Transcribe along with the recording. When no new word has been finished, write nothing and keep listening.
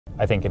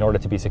I think in order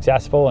to be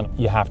successful, and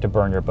you have to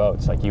burn your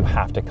boats. Like, you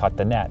have to cut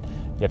the net,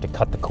 you have to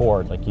cut the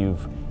cord. Like,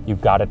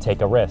 you've got to take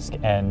a risk,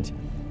 and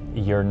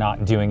you're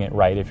not doing it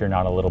right if you're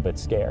not a little bit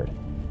scared.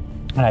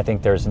 And I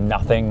think there's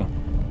nothing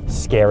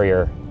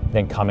scarier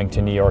than coming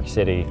to New York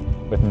City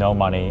with no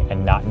money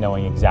and not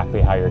knowing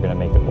exactly how you're going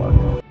to make it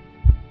work.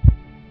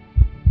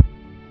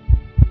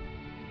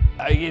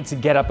 It's a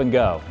get up and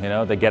go, you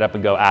know, the get up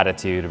and go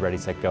attitude, ready,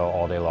 set, go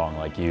all day long.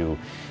 Like,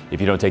 if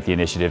you don't take the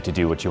initiative to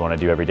do what you want to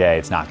do every day,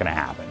 it's not going to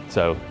happen.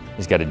 So you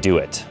just got to do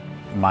it.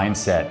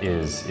 Mindset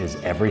is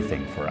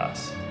everything for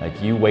us.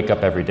 Like, you wake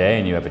up every day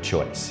and you have a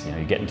choice. You know,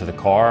 you get into the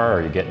car,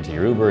 or you get into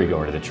your Uber, you go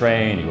into the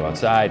train, you go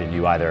outside, and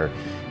you either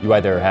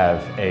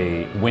have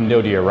a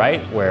window to your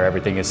right where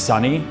everything is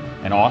sunny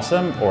and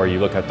awesome, or you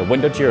look out the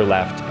window to your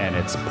left and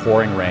it's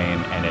pouring rain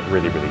and it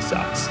really, really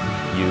sucks.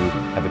 You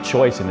have a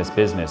choice in this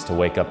business to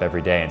wake up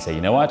every day and say,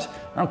 you know what?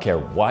 I don't care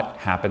what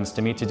happens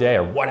to me today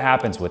or what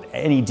happens with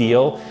any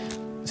deal,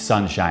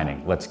 sun's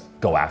shining. Let's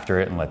go after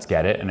it and let's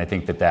get it. And I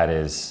think that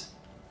is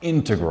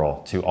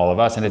integral to all of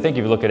us. And I think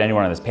if you look at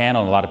anyone on this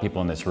panel and a lot of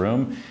people in this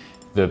room,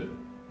 the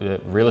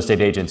real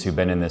estate agents who've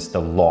been in this the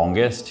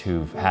longest,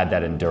 who've had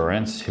that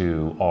endurance,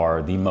 who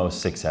are the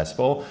most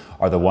successful,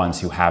 are the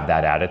ones who have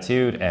that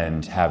attitude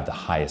and have the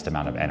highest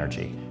amount of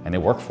energy. And they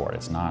work for it.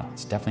 It's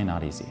definitely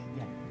not easy.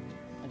 Yeah,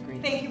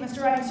 agreed. Thank you,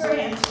 Mr. Ryan.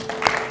 Serhant.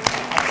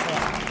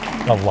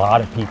 A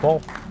lot of people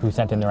who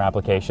sent in their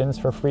applications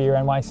for Free Your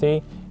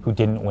NYC who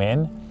didn't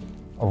win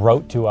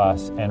wrote to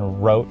us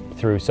and wrote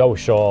through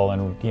social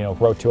and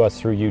wrote to us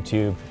through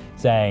YouTube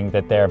saying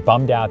that they're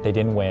bummed out they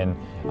didn't win,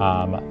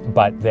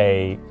 but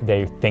they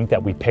think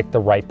that we picked the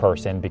right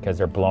person because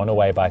they're blown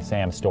away by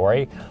Sam's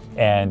story,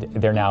 and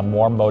they're now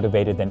more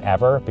motivated than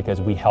ever because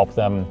we help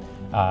them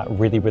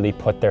really, really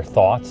put their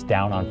thoughts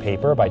down on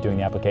paper by doing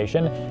the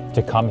application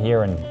to come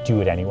here and do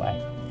it anyway,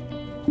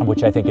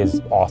 which I think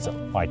is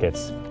awesome. Like,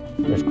 it's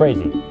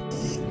crazy.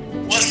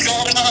 What's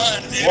going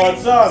on, dude?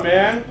 What's up,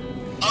 man?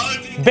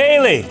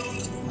 Bailey!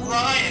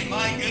 Ryan,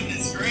 my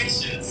goodness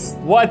gracious.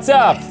 What's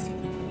up?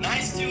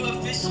 Nice to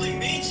officially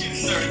meet you,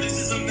 sir. This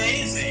is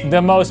amazing.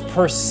 The most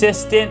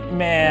persistent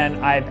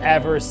man I've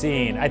ever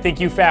seen. I think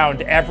you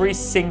found every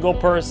single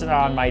person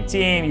on my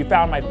team. You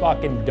found my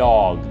fucking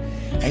dog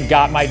and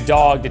got my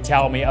dog to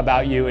tell me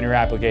about you and your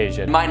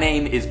application. My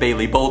name is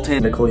Bailey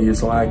Bolton. Nicole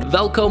Uslag.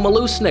 Velko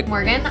Malusnik.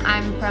 Morgan,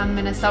 I'm from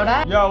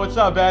Minnesota. Yo, what's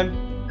up, Ben?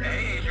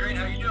 Hey, Adrian,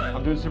 how you doing?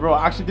 I'm doing super well.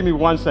 Actually, give me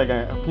 1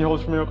 second. Can you hold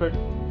this for me real quick?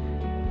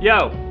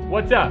 Yo,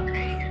 what's up?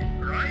 Hey,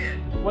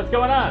 Ryan. What's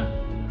going on?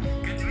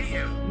 Good to meet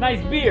you.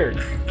 Nice beard.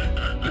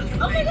 Oh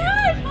my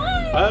gosh,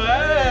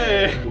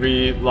 hi! Hey!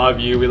 We love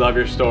you. We love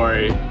your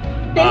story.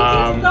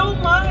 Thank you so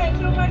much.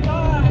 Oh my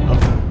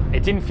god.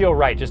 It didn't feel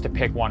right just to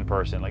pick one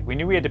person. Like, we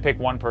knew we had to pick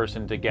one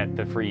person to get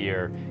the free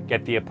year,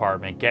 get the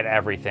apartment, get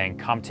everything,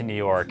 come to New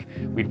York.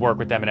 We'd work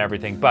with them and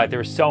everything. But there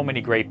were so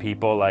many great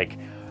people. Like,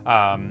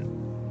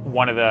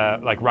 one of the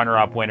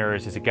runner-up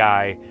winners is a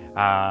guy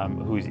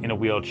who's in a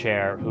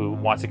wheelchair who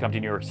wants to come to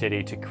New York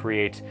City to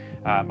create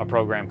a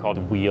program called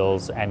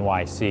Wheels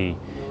NYC,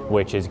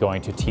 which is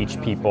going to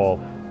teach people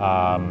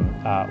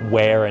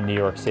where in New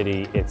York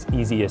City it's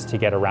easiest to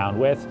get around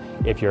with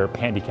if you're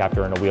handicapped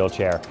or in a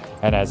wheelchair.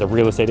 And as a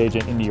real estate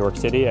agent in New York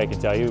City, I can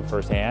tell you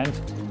firsthand,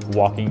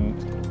 walking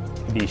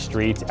these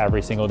streets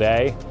every single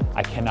day,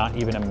 I cannot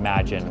even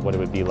imagine what it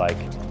would be like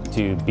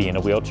to be in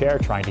a wheelchair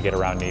trying to get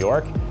around New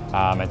York.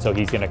 And so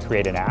he's going to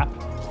create an app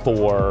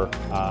for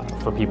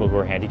people who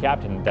are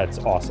handicapped, and that's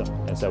awesome.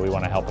 And so we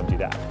want to help him do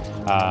that.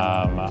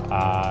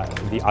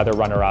 The other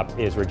runner-up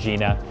is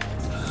Regina.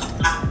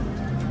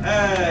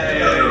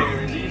 Hey,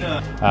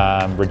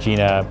 Regina.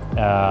 Regina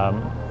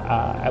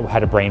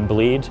had a brain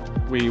bleed.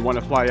 We want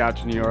to fly out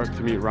to New York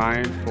to meet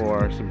Ryan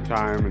for some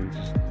time and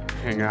just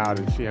hang out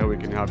and see how we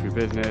can help your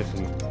business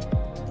and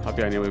help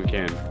you any way we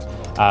can.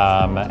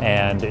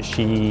 And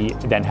she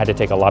then had to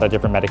take a lot of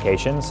different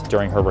medications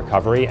during her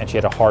recovery, and she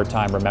had a hard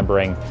time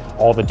remembering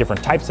all the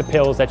different types of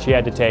pills that she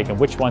had to take and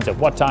which ones at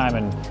what time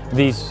and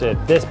these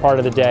at this part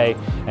of the day.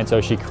 And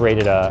so she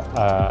created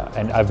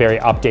a very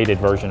updated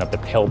version of the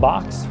pill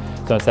box.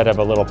 So instead of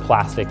a little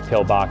plastic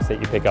pill box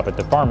that you pick up at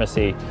the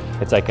pharmacy,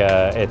 it's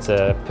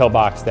a pill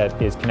box that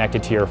is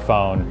connected to your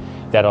phone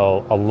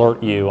that'll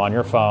alert you on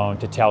your phone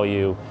to tell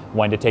you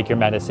when to take your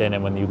medicine,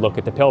 and when you look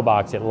at the pill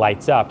box, it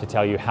lights up to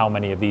tell you how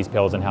many of these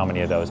pills and how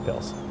many of those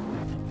pills.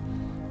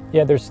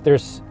 Yeah, there's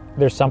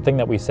something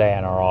that we say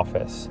in our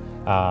office,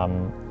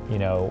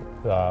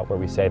 where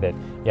we say that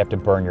you have to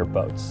burn your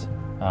boats.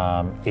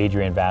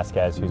 Adrian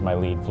Vasquez, who's my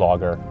lead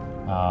vlogger,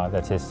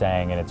 that's his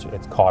saying, and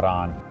it's caught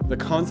on. The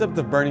concept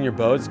of burning your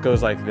boats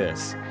goes like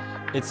this.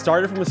 It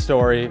started from a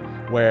story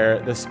where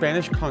the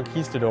Spanish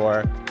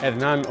conquistador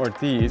Hernán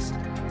Ortiz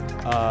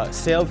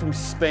sailed from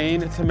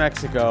Spain to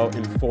Mexico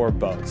in 4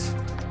 boats.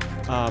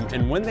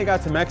 And when they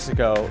got to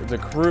Mexico, the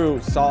crew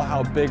saw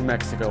how big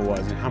Mexico was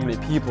and how many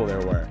people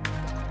there were,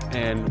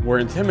 and were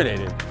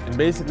intimidated and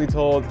basically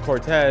told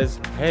Cortez,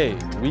 hey,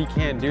 we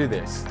can't do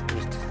this.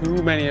 There's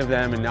too many of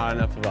them and not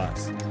enough of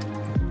us.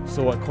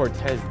 So what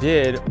Cortez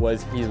did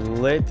was he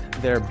lit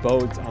their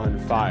boats on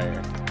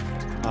fire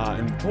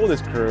and told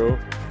his crew,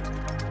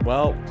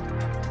 well,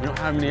 we don't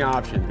have any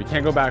options. We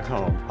can't go back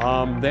home.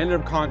 They ended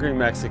up conquering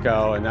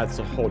Mexico, and that's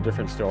a whole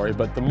different story.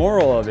 But the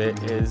moral of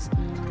it is,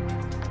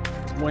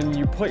 when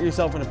you put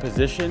yourself in a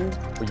position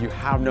where you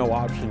have no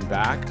option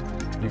back,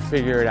 you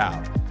figure it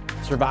out.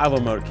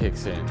 Survival mode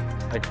kicks in,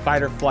 like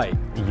fight or flight.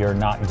 You're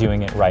not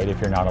doing it right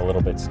if you're not a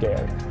little bit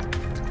scared.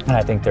 And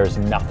I think there's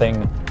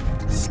nothing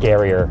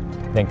scarier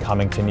than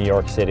coming to New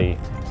York City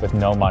with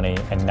no money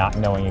and not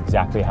knowing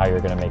exactly how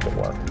you're going to make it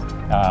work.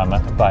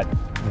 But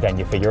then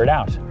you figure it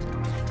out.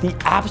 The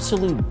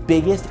absolute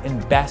biggest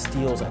and best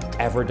deals I've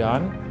ever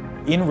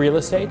done in real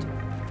estate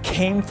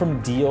came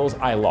from deals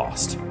I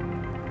lost.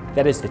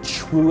 That is the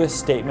truest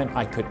statement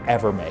I could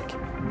ever make.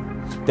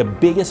 The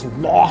biggest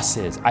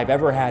losses I've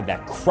ever had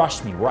that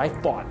crushed me, where I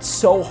fought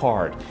so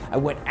hard, I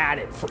went at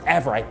it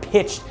forever, I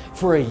pitched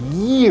for a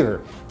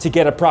year to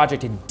get a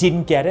project and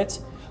didn't get it.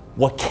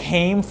 What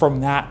came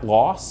from that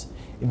loss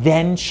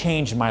then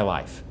changed my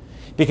life.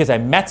 Because I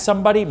met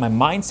somebody, my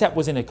mindset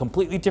was in a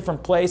completely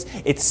different place.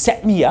 It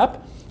set me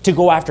up to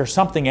go after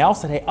something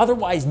else that I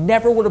otherwise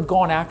never would have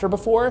gone after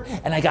before,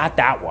 and I got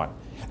that one.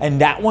 And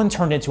that one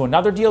turned into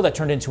another deal, that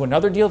turned into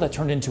another deal, that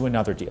turned into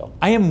another deal.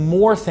 I am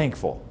more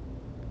thankful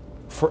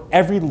for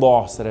every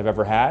loss that I've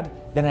ever had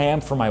than I am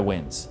for my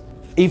wins.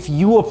 If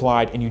you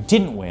applied and you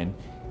didn't win,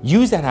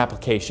 use that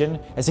application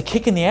as a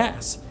kick in the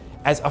ass,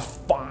 as a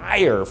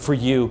fire for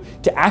you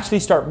to actually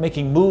start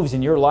making moves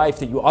in your life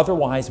that you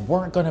otherwise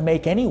weren't gonna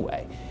make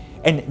anyway.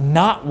 And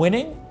not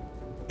winning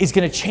is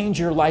gonna change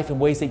your life in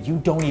ways that you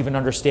don't even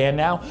understand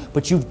now,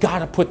 but you've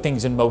gotta put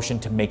things in motion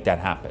to make that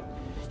happen.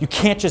 You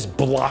can't just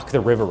block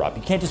the river up.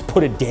 You can't just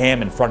put a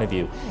dam in front of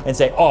you and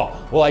say, oh,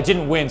 well, I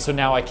didn't win, so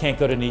now I can't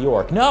go to New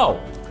York. No,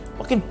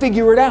 fucking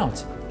figure it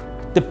out.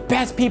 The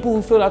best people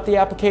who filled out the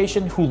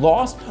application who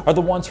lost are the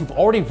ones who've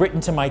already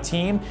written to my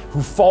team,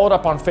 who followed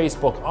up on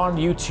Facebook, on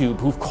YouTube,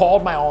 who've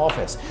called my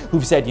office,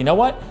 who've said, you know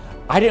what?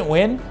 I didn't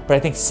win, but I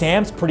think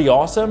Sam's pretty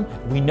awesome.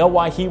 We know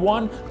why he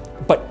won,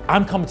 but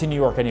I'm coming to New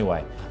York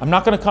anyway. I'm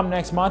not gonna come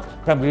next month,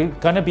 but I'm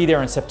gonna be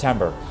there in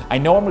September. I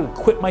know I'm gonna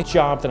quit my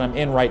job that I'm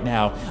in right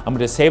now. I'm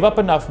gonna save up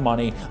enough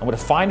money. I'm gonna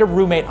find a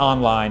roommate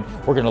online.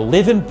 We're gonna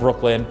live in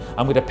Brooklyn.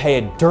 I'm gonna pay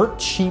a dirt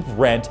cheap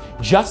rent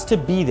just to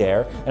be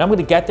there. And I'm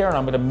gonna get there and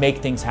I'm gonna make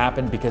things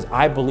happen because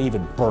I believe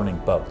in burning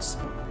boats.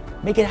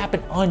 Make it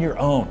happen on your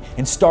own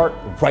and start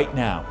right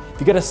now. If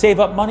you gotta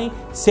save up money,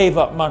 save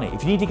up money.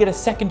 If you need to get a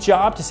second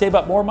job to save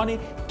up more money,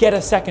 get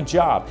a second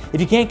job. If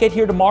you can't get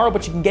here tomorrow,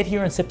 but you can get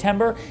here in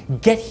September,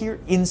 get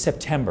here in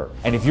September.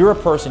 And if you're a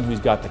person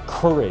who's got the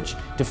courage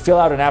to fill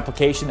out an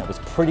application that was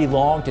pretty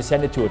long, to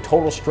send it to a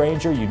total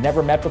stranger you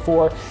never met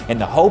before, in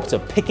the hopes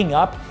of picking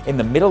up in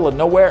the middle of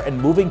nowhere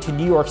and moving to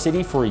New York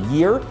City for a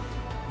year,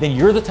 then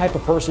you're the type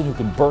of person who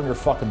can burn your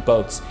fucking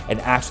boats and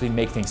actually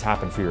make things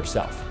happen for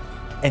yourself.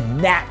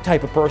 And that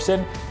type of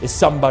person is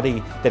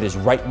somebody that is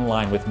right in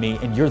line with me,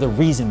 and you're the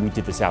reason we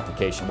did this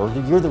application, or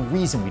you're the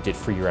reason we did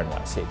Free Your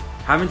NYC.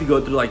 Having to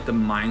go through like the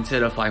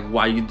mindset of like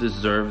why you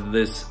deserve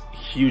this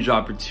huge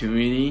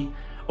opportunity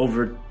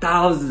over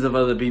thousands of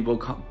other people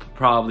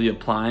probably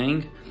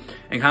applying,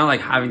 and kind of like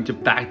having to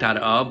back that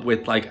up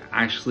with like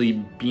actually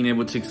being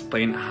able to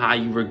explain how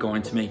you were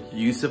going to make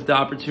use of the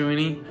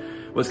opportunity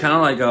was kind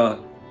of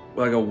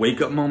like a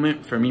wake-up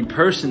moment for me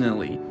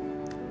personally.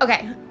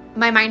 Okay.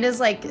 My mind is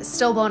like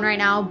still blown right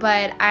now,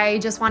 but I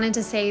just wanted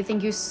to say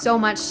thank you so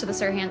much to the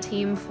Serhant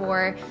team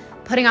for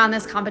putting on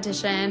this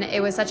competition.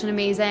 It was such an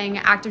amazing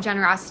act of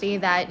generosity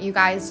that you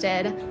guys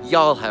did.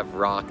 Y'all have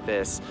rocked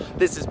this.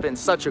 This has been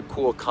such a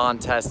cool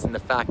contest, and the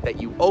fact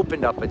that you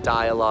opened up a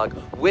dialogue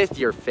with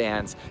your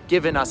fans,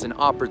 giving us an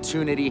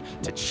opportunity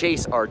to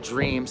chase our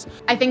dreams.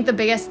 I think the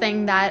biggest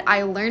thing that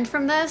I learned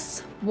from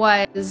this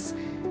was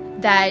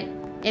that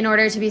in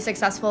order to be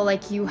successful,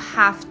 like, you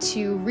have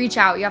to reach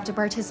out, you have to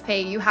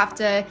participate, you have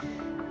to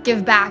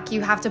give back,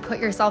 you have to put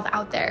yourself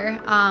out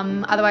there.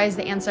 Otherwise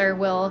the answer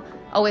will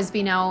always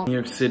be no. New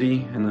York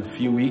City in a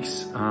few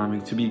weeks,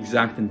 to be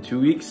exact in 2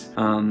 weeks.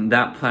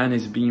 That plan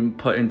is being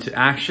put into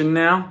action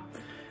now.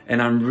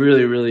 And I'm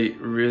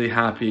really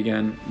happy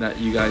again that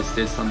you guys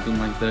did something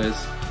like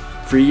this.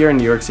 Free Year in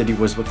New York City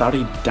was without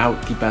a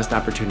doubt the best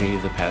opportunity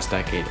of the past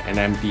decade, and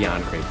I'm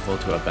beyond grateful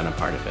to have been a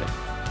part of it.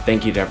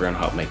 Thank you to everyone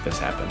who helped make this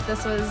happen.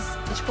 This was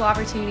such a cool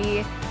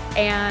opportunity,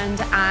 and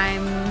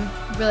I'm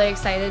really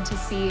excited to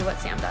see what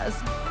Sam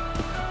does.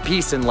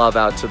 Peace and love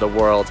out to the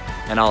world,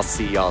 and I'll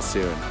see y'all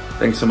soon.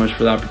 Thanks so much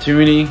for the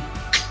opportunity.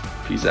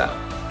 Peace out.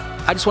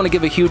 I just want to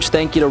give a huge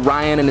thank you to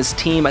Ryan and his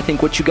team. I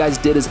think what you guys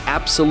did is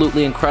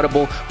absolutely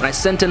incredible. When I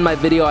sent in my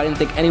video, I didn't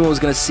think anyone was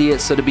going to see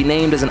it, so to be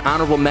named as an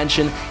honorable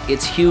mention,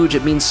 it's huge.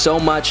 It means so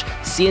much.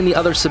 Seeing the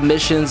other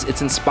submissions,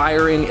 it's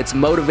inspiring, it's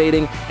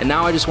motivating, and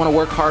now I just want to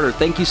work harder.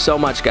 Thank you so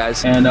much,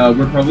 guys. And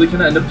we're probably going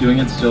to end up doing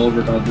it still,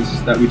 regardless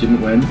that we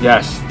didn't win.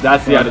 Yes,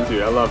 that's the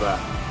attitude. I love that.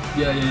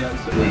 Yeah.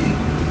 So,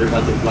 they're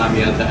about to fly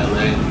me out to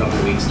LA in a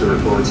couple weeks to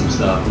record some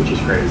stuff, which is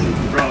crazy.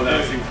 Bro,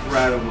 that's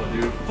incredible,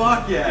 dude.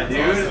 Fuck yeah,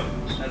 dude.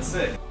 Awesome. That's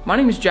sick. My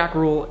name is Jack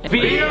Rule.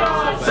 Be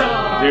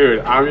awesome! Dude,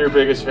 I'm your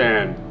biggest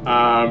fan,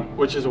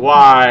 which is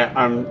why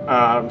I'm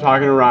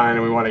talking to Ryan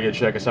and we want to get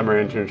you like a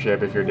summer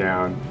internship if you're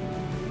down.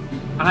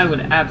 I would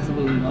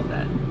absolutely love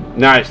that.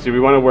 Nice, dude. We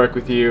want to work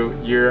with you.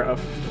 You're an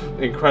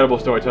incredible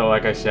storyteller,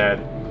 like I said.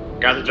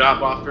 Got the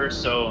job offer,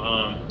 so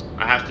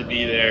I have to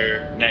be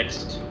there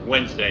next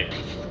Wednesday.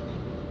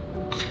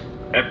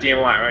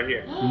 FDNY right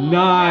here.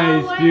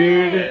 Nice,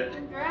 dude.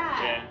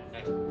 Yeah.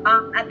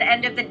 At the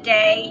end of the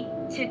day,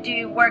 to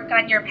do work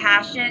on your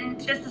passion,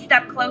 just a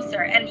step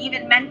closer, and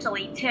even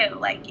mentally too.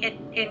 Like, it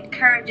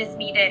encourages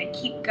me to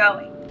keep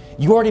going.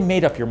 You already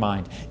made up your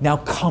mind. Now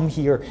come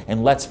here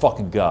and let's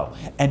fucking go.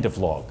 End of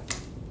vlog.